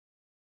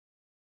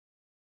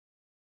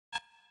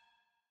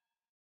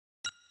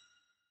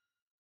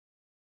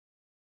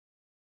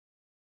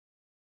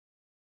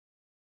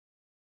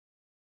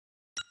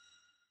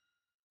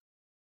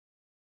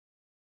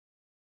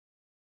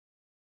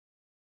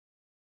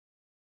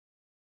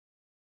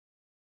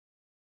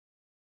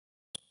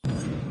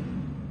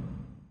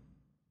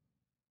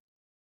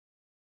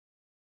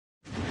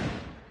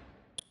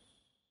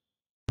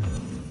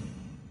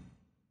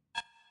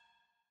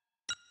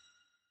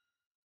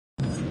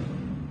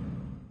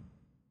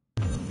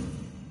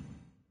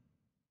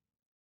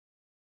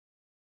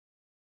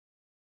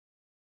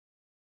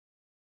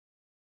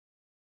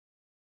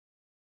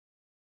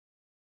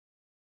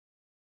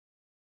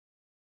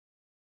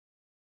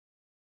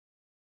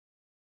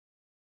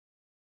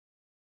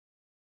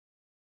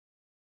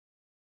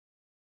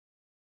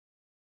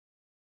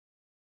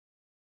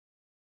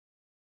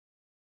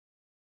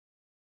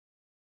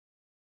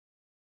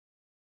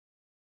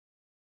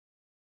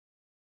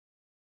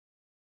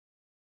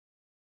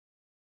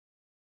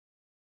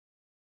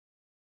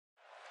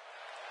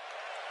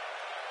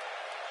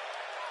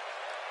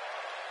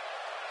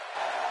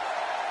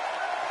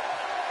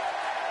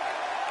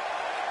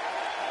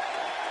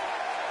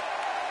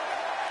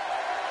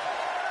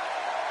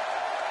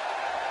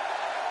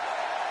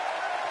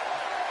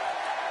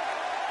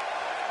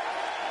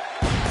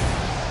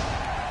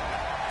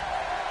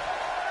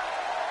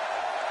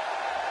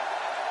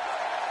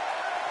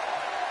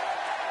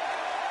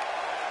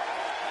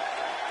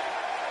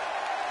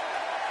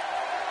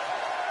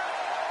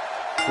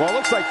Well, it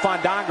looks like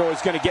Fandango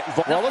is going to get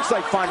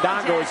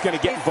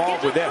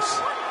involved. With this.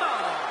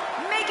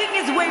 Making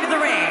his way to the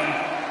ring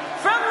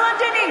from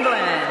London,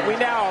 England. We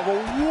now have a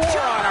war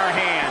on our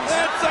hands.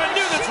 I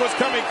knew this was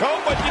coming, Cole,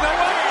 but you know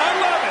what? I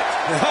love it.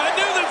 I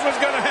knew this was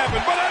going to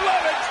happen, but I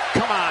love it.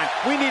 Come on,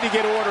 we need to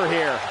get order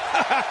here.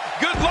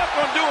 Good luck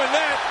on doing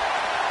that.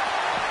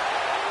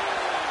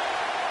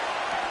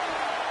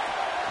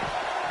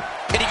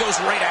 And he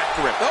goes right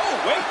after him.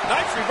 Oh, wait,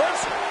 nice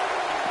reversal.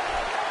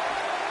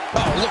 Oh,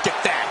 look at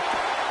that.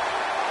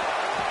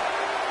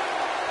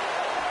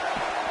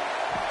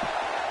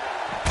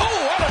 Oh,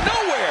 out of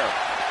nowhere.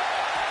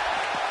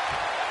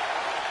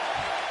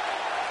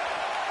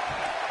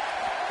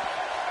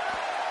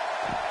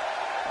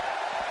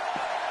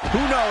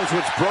 Who knows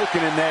what's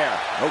broken in there?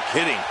 No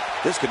kidding.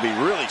 This could be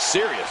really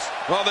serious.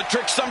 Well, the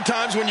trick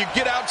sometimes when you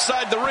get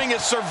outside the ring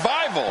is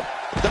survival.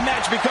 The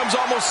match becomes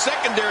almost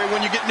secondary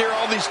when you get near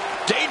all these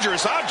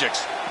dangerous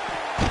objects.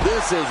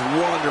 This is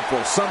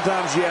wonderful.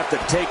 Sometimes you have to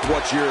take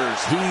what's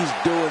yours. He's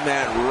doing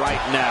that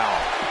right now.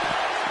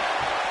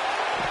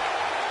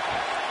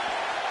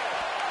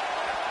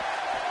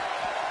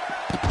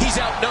 He's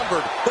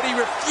outnumbered, but he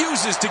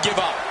refuses to give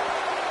up.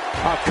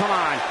 Oh, come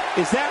on.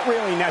 Is that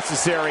really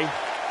necessary?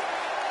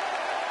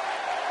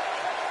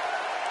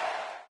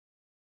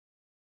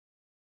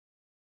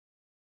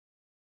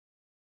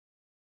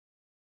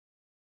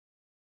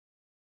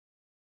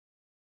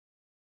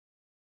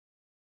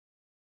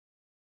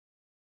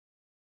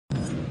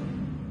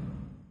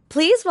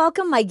 Please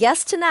welcome my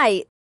guest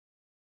tonight.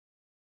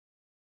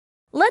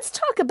 Let's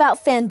talk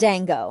about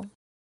Fandango.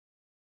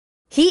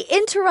 He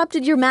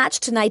interrupted your match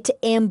tonight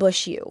to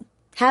ambush you.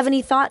 Have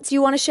any thoughts you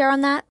want to share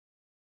on that?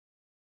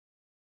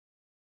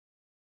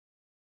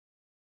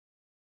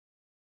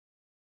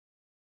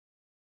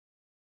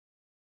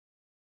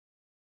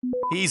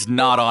 He's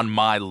not on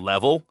my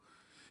level.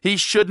 He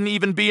shouldn't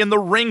even be in the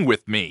ring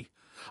with me.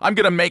 I'm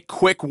going to make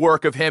quick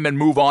work of him and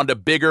move on to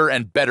bigger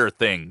and better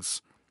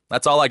things.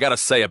 That's all I got to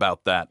say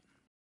about that.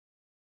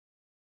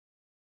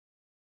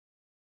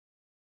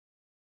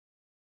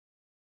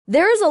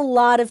 There is a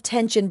lot of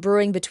tension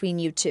brewing between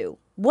you two.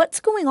 What's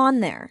going on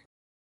there?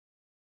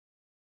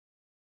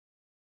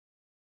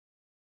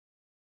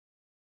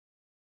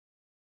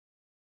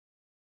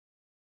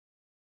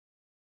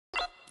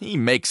 He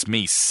makes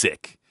me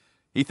sick.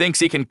 He thinks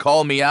he can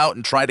call me out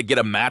and try to get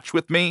a match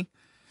with me?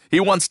 He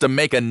wants to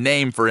make a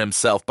name for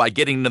himself by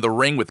getting into the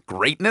ring with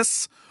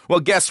greatness? Well,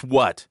 guess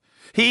what?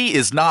 He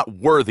is not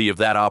worthy of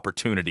that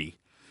opportunity.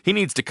 He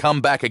needs to come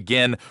back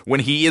again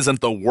when he isn't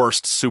the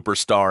worst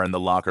superstar in the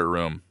locker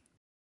room.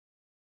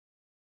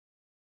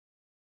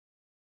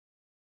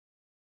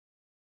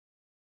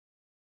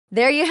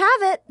 There you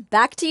have it.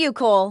 Back to you,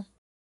 Cole.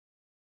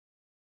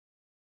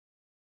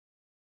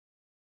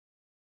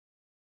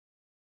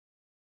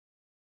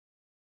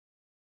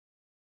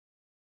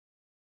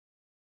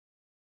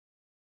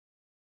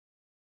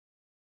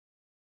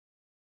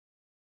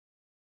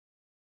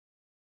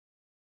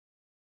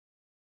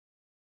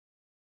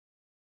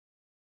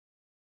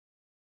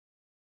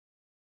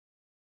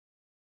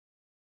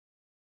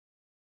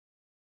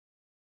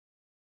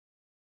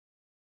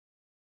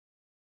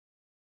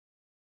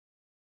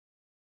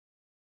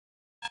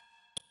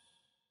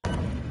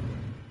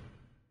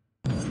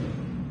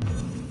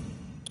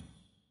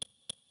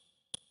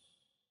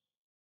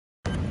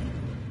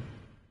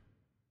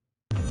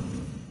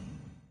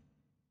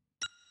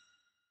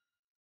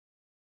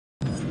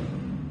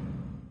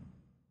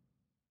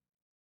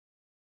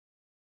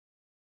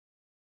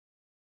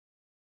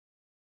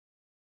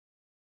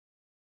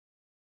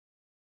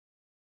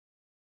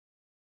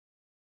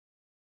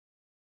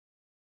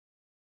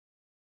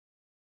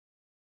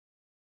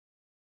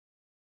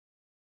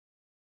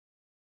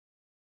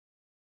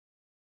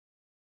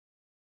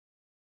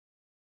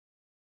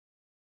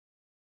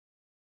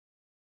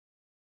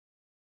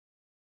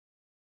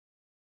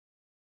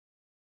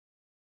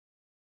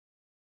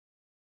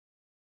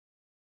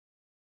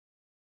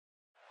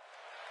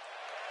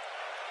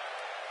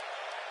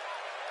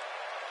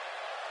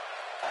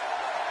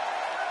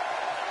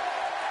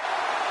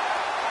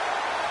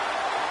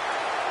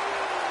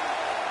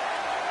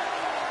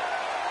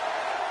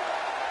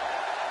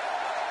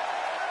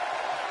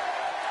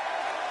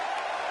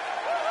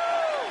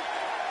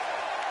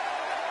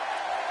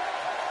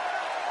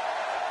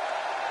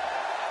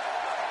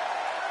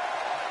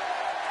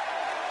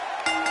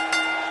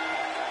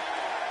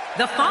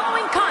 The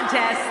following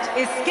contest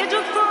is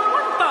scheduled for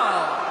one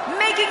fall.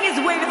 Making his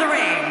way to the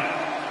ring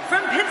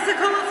from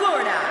Pensacola,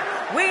 Florida,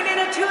 weighing in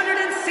at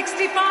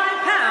 265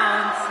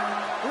 pounds,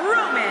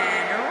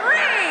 Roman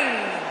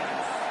Reigns.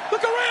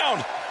 Look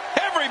around.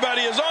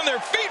 Everybody is on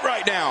their feet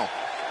right now.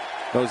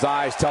 Those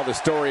eyes tell the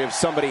story of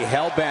somebody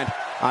hell-bent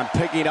on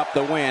picking up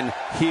the win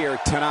here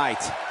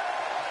tonight.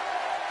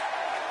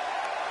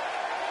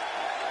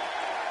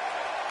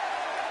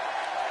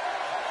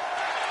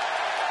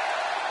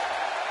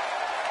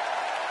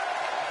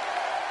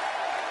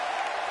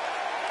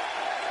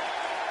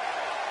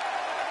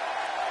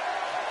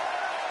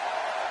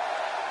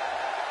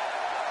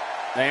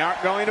 They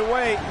aren't going to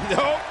wait.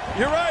 Nope,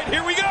 you're right.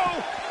 Here we go.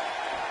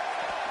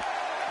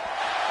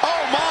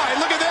 Oh, my,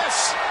 look at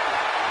this.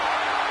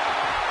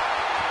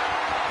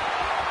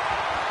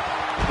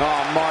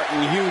 Oh,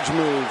 Martin, huge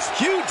moves.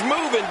 Huge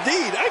move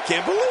indeed. I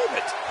can't believe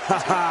it.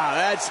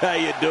 That's how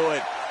you do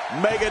it.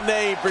 Make a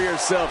name for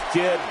yourself,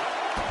 kid.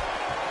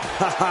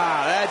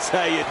 That's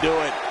how you do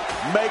it.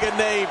 Make a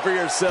name for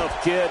yourself,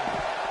 kid.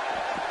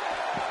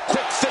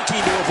 Quick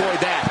thinking to avoid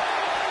that.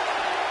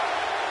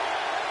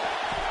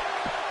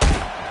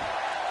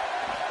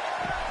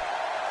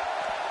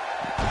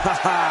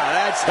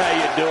 That's how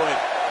you do it.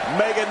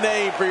 Make a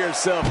name for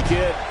yourself,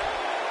 kid.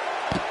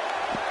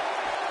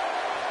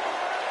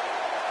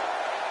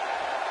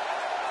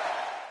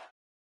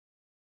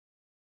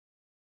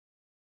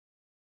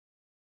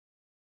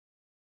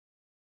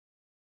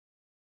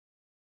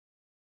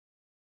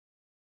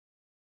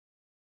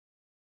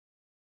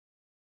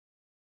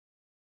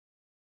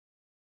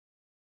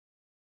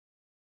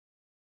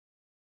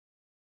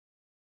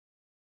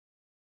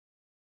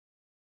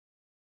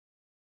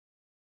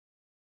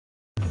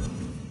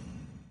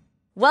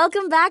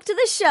 Welcome back to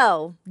the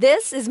show.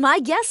 This is my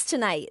guest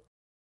tonight.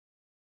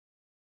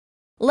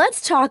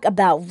 Let's talk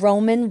about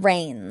Roman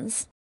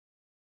Reigns.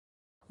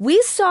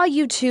 We saw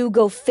you two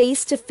go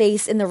face to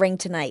face in the ring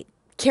tonight.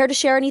 Care to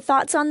share any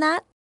thoughts on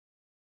that?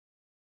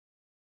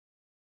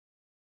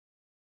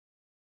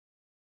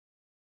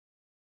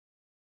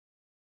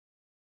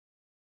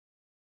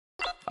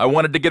 I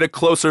wanted to get a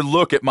closer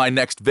look at my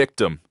next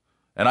victim,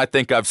 and I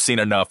think I've seen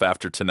enough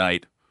after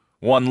tonight.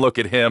 One look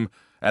at him,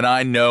 and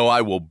I know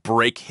I will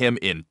break him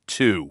in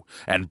two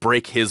and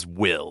break his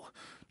will.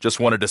 Just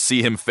wanted to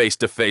see him face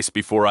to face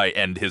before I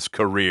end his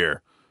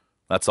career.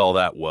 That's all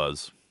that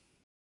was.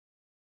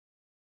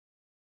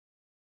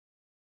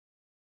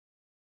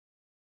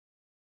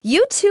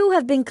 You two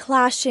have been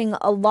clashing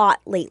a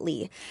lot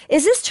lately.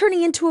 Is this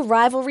turning into a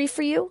rivalry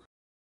for you?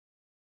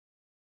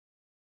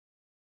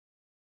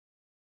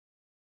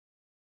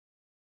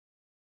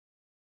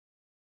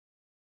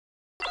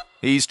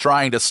 He's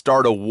trying to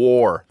start a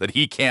war that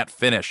he can't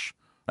finish.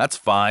 That's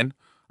fine.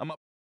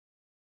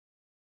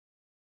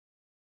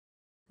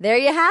 There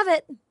you have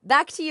it.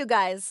 Back to you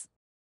guys.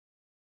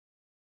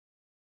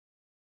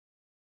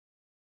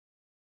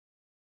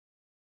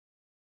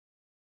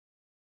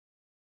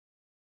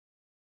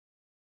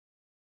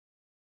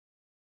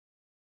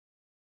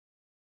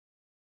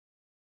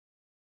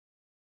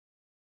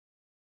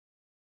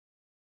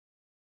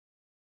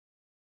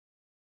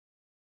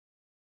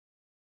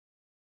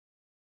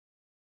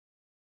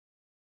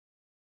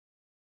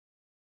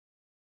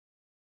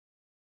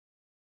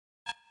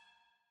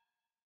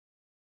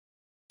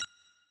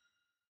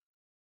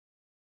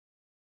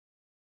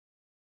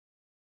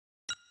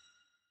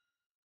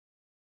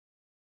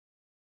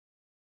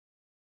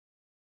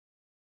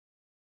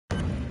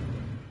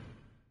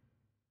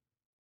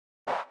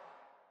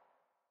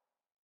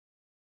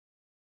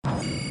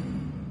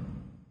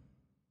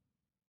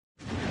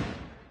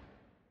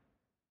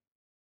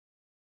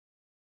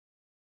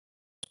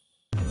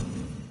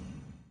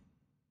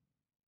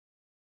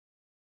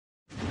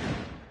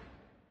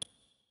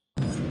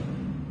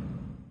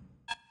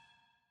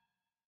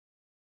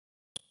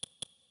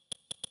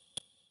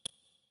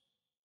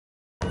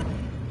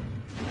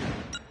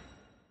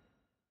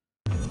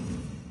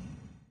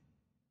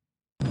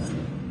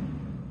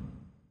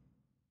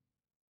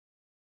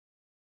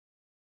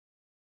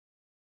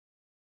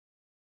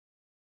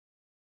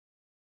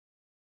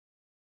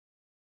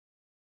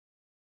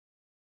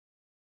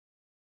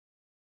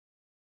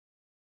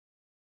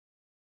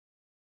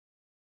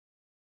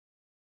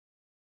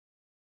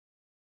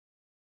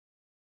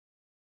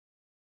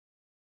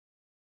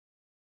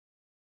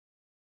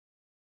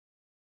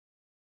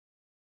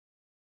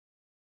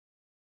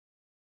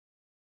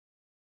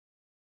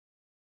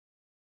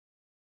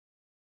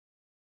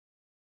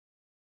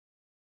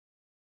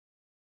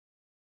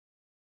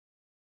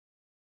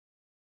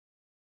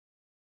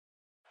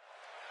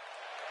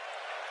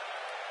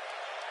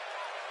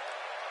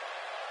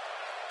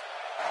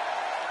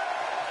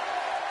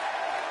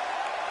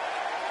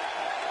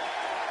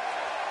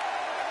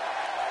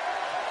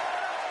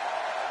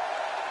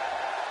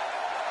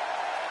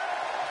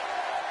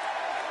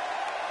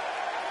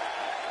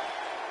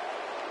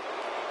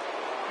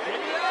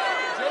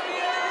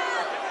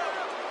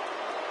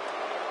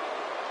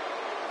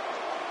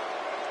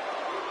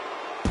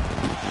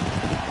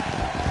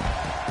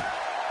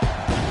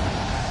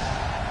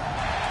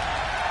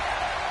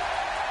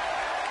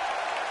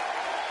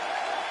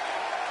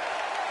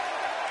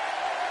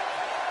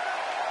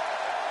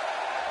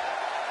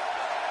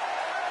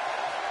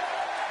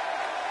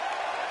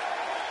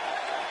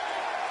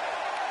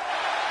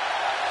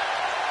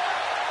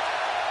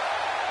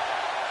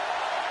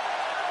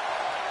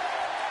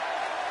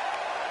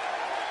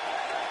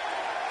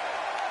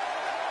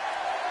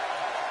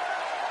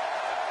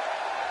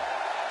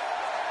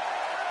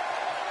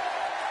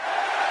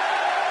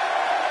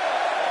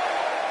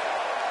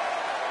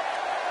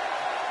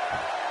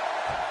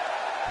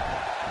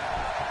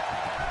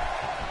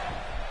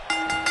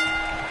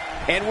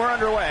 And we're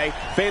underway.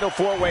 Fatal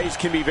four-ways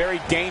can be very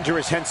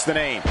dangerous, hence the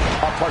name.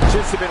 A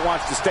participant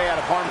wants to stay out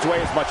of harm's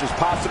way as much as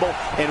possible,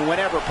 and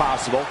whenever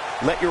possible,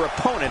 let your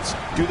opponents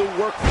do the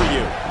work for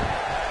you.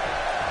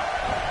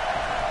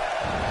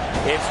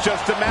 It's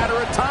just a matter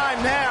of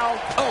time now.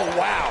 Oh,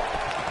 wow.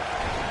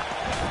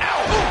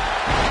 Ow!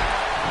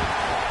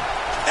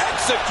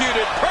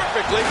 Executed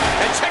perfectly,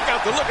 and check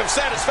out the look of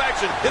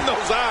satisfaction in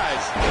those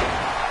eyes.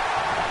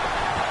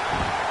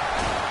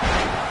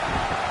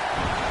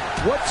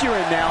 What's your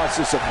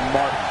analysis of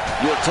Martin?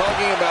 You're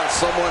talking about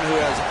someone who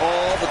has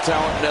all the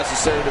talent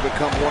necessary to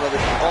become one of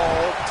the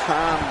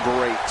all-time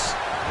greats.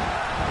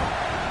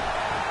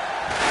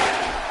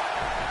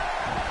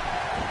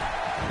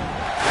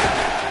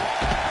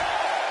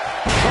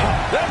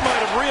 That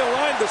might have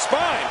realigned the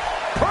spine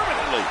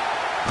permanently.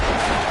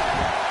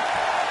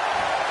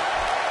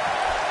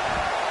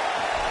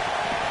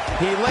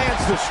 He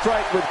lands the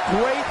strike with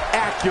great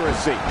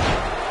accuracy.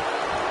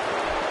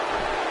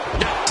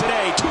 Not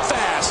today, too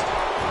fast.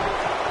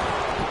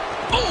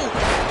 Oh!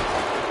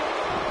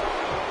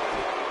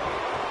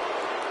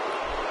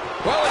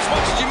 Well, as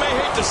much as you may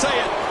hate to say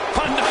it,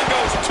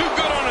 Fandango's too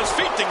good on his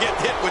feet to get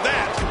hit with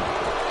that.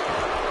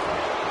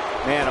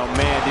 Man, oh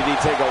man, did he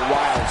take a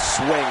wild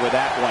swing with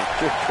that one.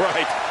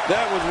 Right.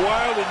 That was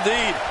wild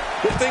indeed.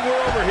 Good thing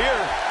we're over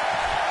here.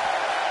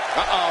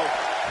 Uh-oh.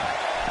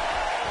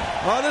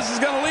 Oh, this is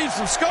going to leave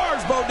some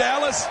scars, Bo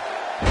Dallas.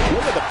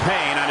 Look at the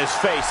pain on his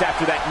face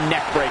after that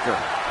neck breaker.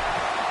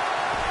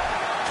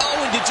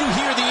 Oh, and did you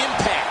hear the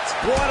impact?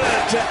 What an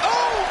attack.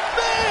 Oh,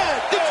 man!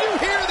 Did you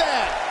hear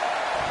that?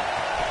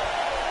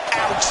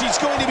 Ouch, he's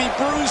going to be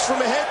bruised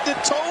from head to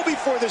toe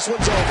before this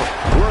one's over.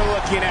 We're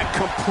looking at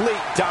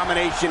complete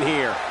domination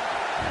here.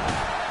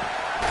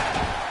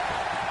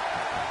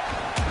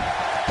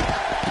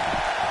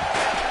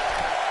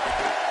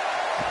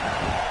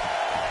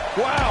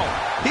 Wow,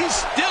 he's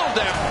still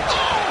down.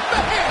 Oh,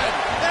 man!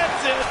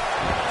 That's it.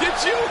 Did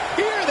you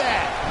hear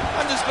that?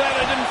 I'm just glad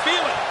I didn't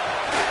feel it.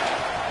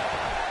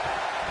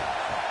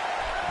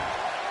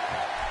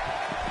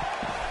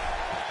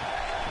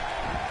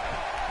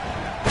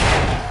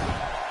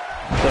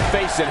 The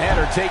face and head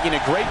are taking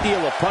a great deal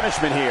of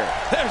punishment here.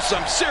 There's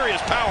some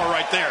serious power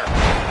right there.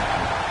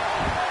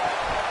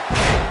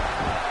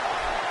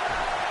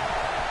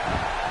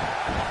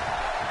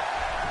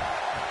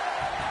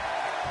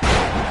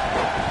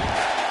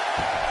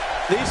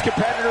 These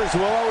competitors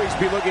will always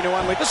be looking to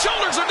unleash. The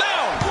shoulders are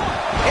down.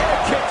 And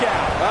a kick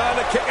out.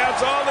 The kick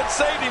out's all that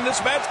saved him.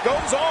 This match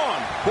goes on.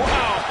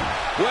 Wow.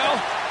 Well,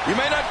 you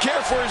may not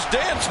care for his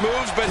dance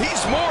moves, but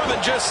he's more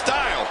than just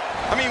style.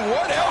 I mean,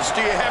 what else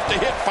do you have to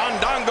hit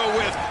Fandango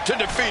with to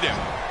defeat him?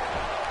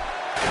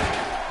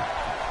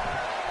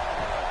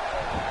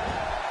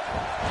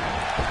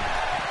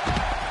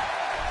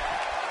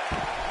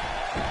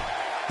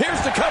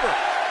 Here's the cover.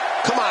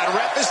 Come on,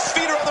 Rep. His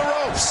feet are on the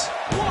ropes.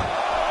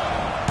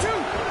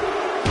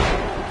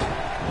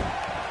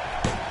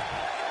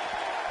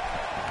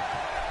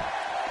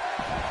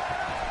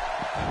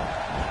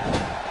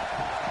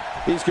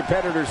 These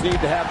competitors need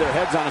to have their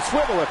heads on a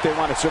swivel if they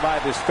want to survive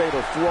this fatal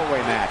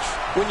four-way match.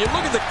 When you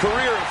look at the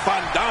career of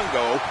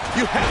Fandango,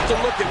 you have to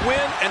look at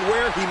when and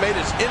where he made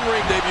his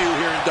in-ring debut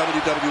here in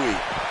WWE.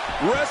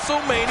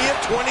 WrestleMania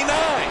 29.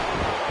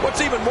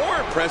 What's even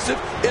more impressive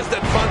is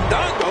that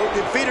Fandango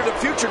defeated a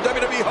future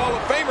WWE Hall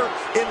of Famer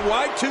in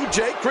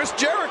Y2J Chris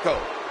Jericho.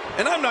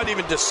 And I'm not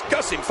even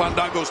discussing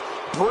Fandango's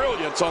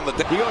brilliance on the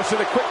day. He goes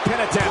for the quick pin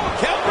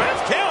attempt. Count,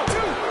 Ref, count.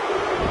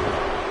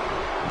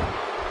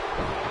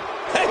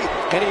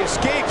 And he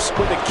escapes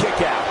with a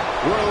kick out.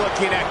 We're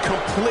looking at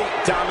complete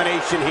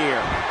domination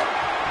here.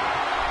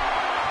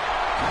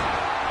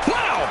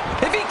 Wow!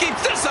 If he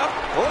keeps this up,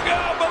 look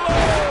out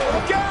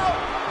below! Look out!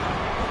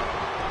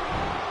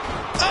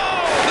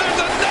 Oh,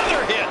 there's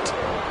another hit!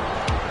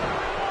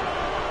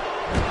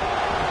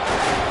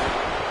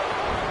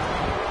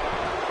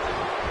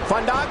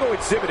 Fandango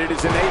exhibited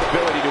his innate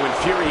ability to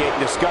infuriate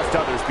and disgust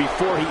others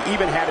before he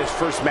even had his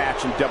first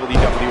match in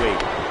WWE.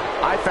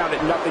 I found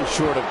it nothing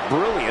short of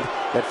brilliant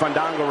that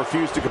Fandango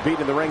refused to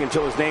compete in the ring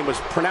until his name was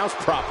pronounced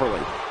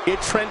properly.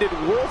 It trended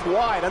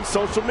worldwide on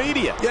social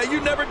media. Yeah, you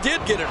never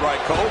did get it right,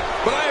 Cole,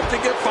 but I have to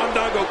give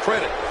Fandango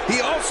credit.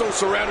 He also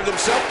surrounded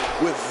himself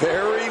with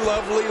very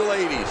lovely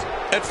ladies.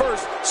 At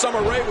first, Summer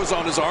Rae was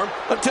on his arm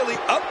until he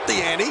upped the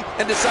ante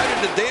and decided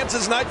to dance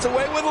his nights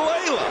away with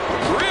Layla,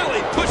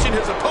 really pushing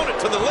his opponent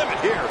to the limit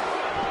here.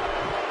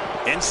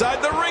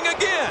 Inside the ring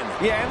again.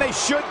 Yeah, and they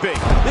should be.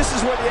 This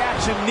is where the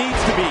action needs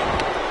to be.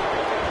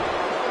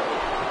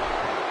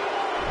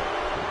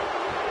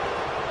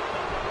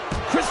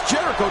 Chris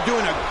Jericho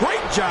doing a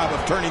great job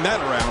of turning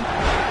that around.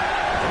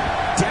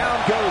 Down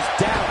goes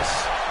Dallas.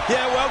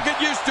 Yeah, well,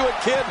 get used to it,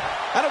 kid.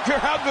 I don't care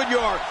how good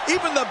you are.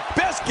 Even the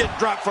best get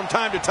dropped from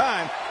time to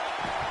time.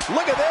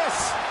 Look at this.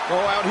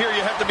 Oh, out here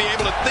you have to be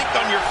able to think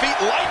on your feet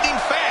lightning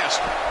fast.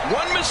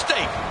 One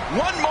mistake,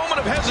 one moment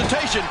of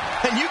hesitation,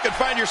 and you could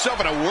find yourself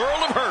in a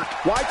world of hurt.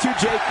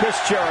 Y2J Chris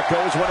Jericho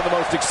is one of the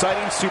most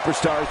exciting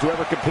superstars to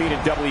ever compete in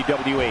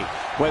WWE.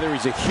 Whether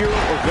he's a hero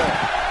or villain,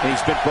 and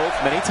he's been both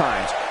many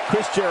times,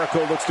 Chris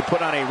Jericho looks to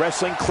put on a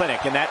wrestling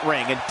clinic in that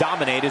ring and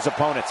dominate his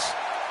opponents.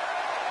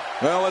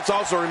 Well, let's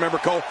also remember,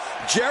 Cole,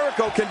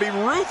 Jericho can be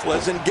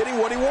ruthless in getting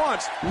what he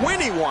wants, when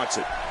he wants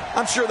it.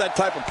 I'm sure that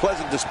type of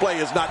pleasant display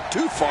is not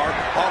too far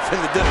off in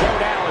the distance. Bo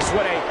Dallas,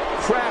 what a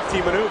crafty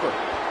maneuver.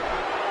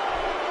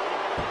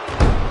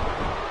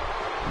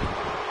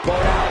 Bo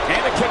Dallas,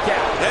 and a kick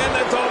out. And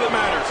that's all that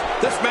matters.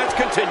 This match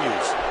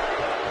continues.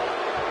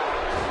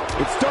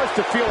 It starts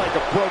to feel like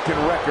a broken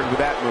record with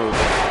that move.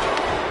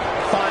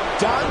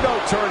 Fandango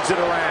turns it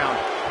around.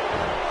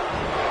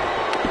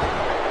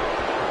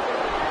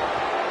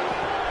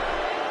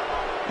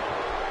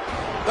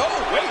 Oh,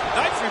 wait,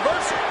 nice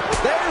reversal.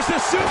 There's the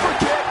super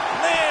kick.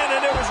 Man,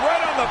 and it was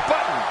right on the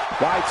button.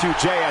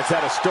 Y2J has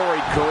had a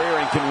storied career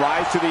and can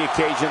rise to the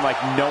occasion like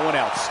no one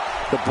else.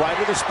 The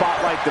brighter the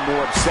spotlight, the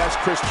more obsessed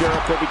Chris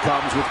Jericho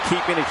becomes with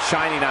keeping it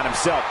shining on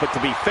himself. But to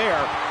be fair,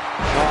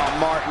 Oh,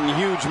 Martin,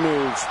 huge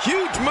move.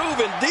 Huge move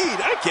indeed.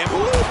 I can't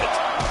believe it.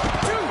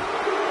 2,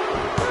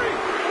 3.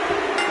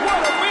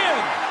 What a win.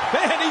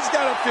 Man, he's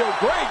got to feel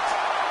great.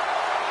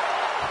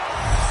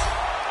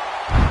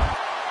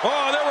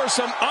 Oh, there were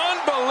some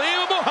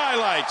unbelievable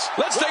highlights.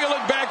 Let's take a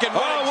look back at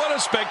what a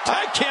spectacular.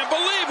 I can't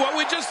believe what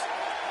we just...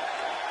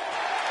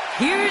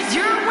 Here's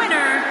your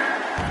winner,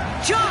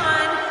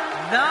 John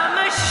the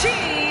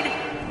Machine.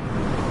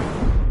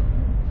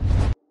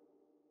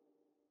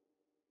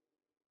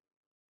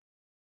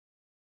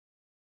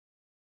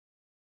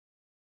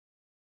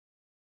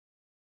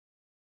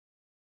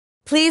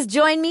 Please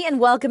join me in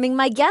welcoming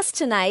my guest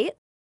tonight.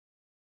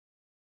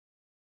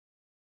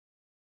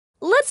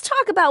 Let's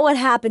talk about what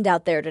happened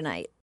out there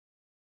tonight.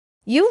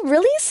 You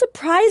really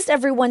surprised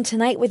everyone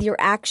tonight with your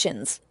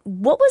actions.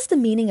 What was the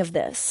meaning of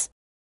this?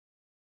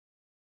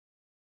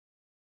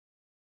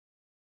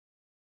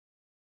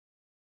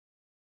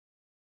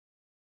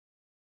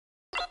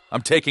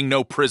 I'm taking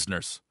no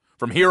prisoners.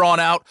 From here on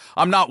out,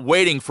 I'm not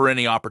waiting for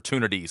any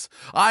opportunities.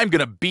 I'm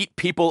gonna beat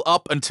people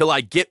up until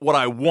I get what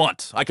I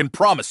want. I can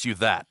promise you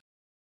that.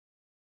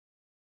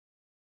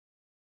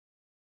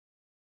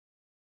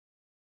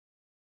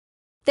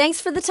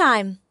 Thanks for the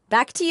time.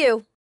 Back to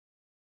you.